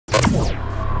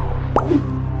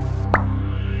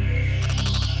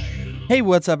Hey,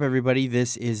 what's up everybody?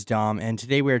 This is Dom, and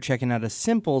today we are checking out a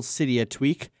simple Cydia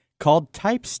tweak called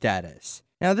TypeStatus.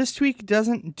 Now this tweak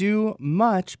doesn't do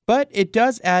much, but it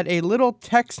does add a little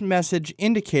text message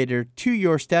indicator to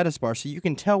your status bar so you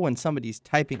can tell when somebody's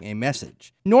typing a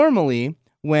message. Normally,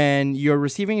 when you're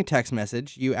receiving a text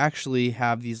message, you actually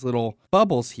have these little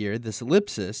bubbles here, this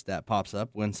ellipsis that pops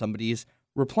up when somebody's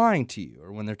replying to you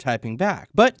or when they're typing back.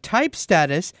 But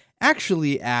TypeStatus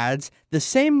actually adds the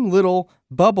same little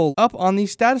bubble up on the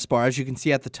status bar. As you can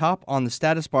see at the top on the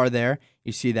status bar there,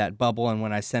 you see that bubble, and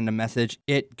when I send a message,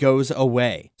 it goes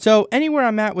away. So anywhere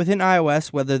I'm at within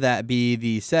iOS, whether that be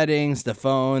the settings, the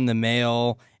phone, the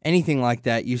mail, anything like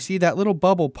that, you see that little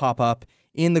bubble pop up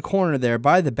in the corner there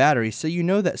by the battery, so you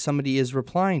know that somebody is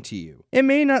replying to you. It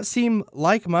may not seem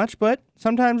like much, but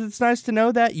sometimes it's nice to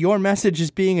know that your message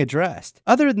is being addressed.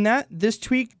 Other than that, this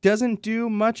tweak doesn't do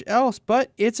much else,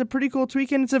 but it's a pretty cool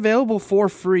tweak and it's available for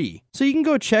free. So you can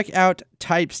go check out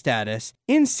TypeStatus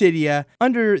in Cydia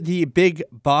under the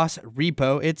BigBoss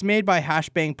repo. It's made by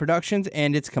Hashbang Productions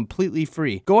and it's completely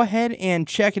free. Go ahead and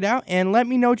check it out and let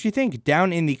me know what you think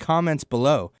down in the comments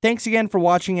below. Thanks again for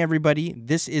watching, everybody.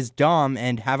 This is Dom,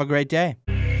 and have a great day.